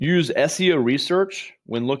Use SEO research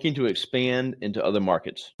when looking to expand into other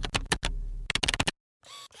markets.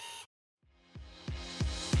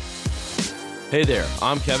 Hey there,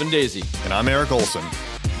 I'm Kevin Daisy. And I'm Eric Olson.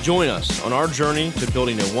 Join us on our journey to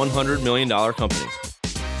building a $100 million company.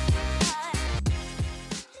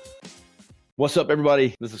 What's up,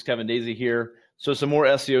 everybody? This is Kevin Daisy here. So some more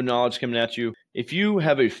SEO knowledge coming at you. If you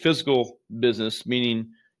have a physical business,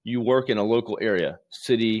 meaning you work in a local area,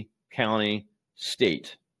 city, county,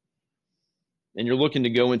 state, and you're looking to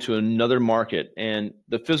go into another market, and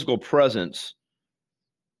the physical presence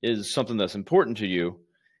is something that's important to you,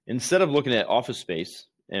 instead of looking at office space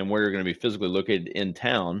and where you're going to be physically located in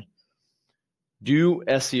town, do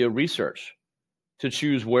SEO research to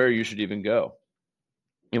choose where you should even go.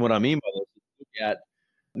 And what I mean by this is look at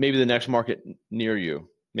maybe the next market near you.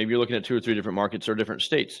 Maybe you're looking at 2 or 3 different markets or different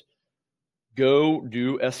states. Go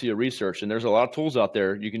do SEO research. And there's a lot of tools out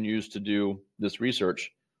there you can use to do this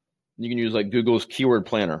research. You can use like Google's Keyword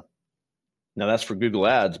Planner. Now that's for Google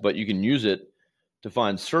Ads, but you can use it to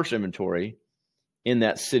find search inventory in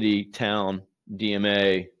that city, town,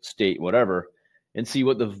 DMA, state, whatever, and see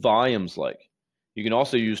what the volume's like. You can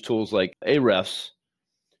also use tools like Ahrefs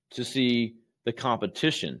to see the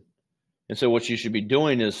competition. And so what you should be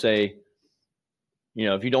doing is say,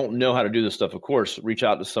 if you don't know how to do this stuff, of course, reach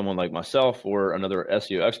out to someone like myself or another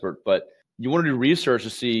SEO expert, but you want to do research to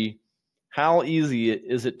see how easy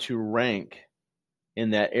is it to rank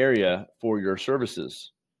in that area for your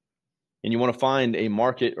services. And you want to find a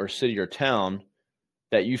market or city or town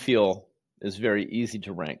that you feel is very easy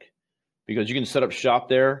to rank, because you can set up shop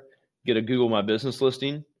there, get a Google My Business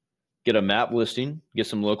listing, get a map listing, get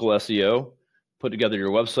some local SEO, put together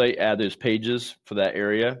your website, add those pages for that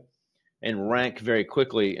area, and rank very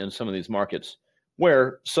quickly in some of these markets,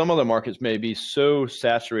 where some other markets may be so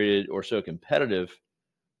saturated or so competitive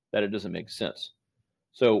that it doesn't make sense.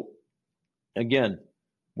 So again,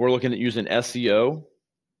 we're looking at using SEO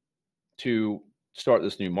to start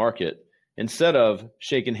this new market instead of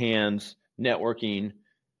shaking hands, networking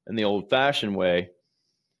in the old-fashioned way.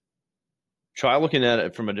 Try looking at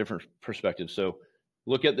it from a different perspective. So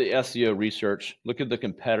look at the SEO research, look at the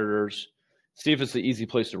competitors, see if it's the easy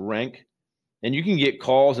place to rank. And you can get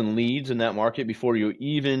calls and leads in that market before you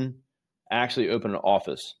even actually open an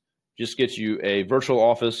office. Just get you a virtual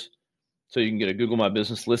office so you can get a Google My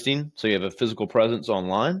Business listing, so you have a physical presence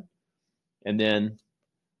online, and then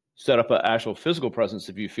set up an actual physical presence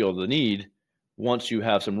if you feel the need once you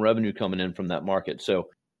have some revenue coming in from that market. So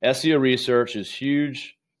SEO research is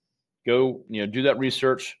huge. Go, do that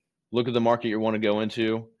research, look at the market you want to go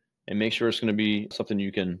into, and make sure it's going to be something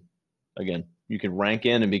you can rank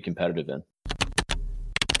in and be competitive in.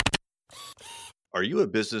 Are you a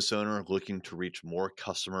business owner looking to reach more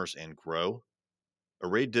customers and grow?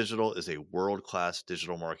 Array Digital is a world-class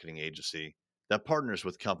digital marketing agency that partners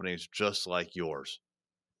with companies just like yours.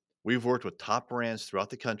 We've worked with top brands throughout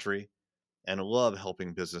the country and love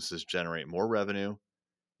helping businesses generate more revenue,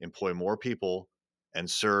 employ more people, and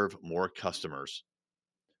serve more customers.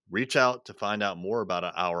 Reach out to find out more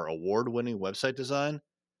about our award-winning website design,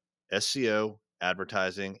 SEO,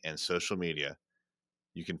 advertising, and social media.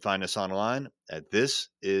 You can find us online at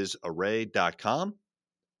thisisarray.com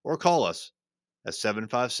or call us at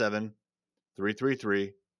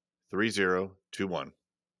 757-333-3021.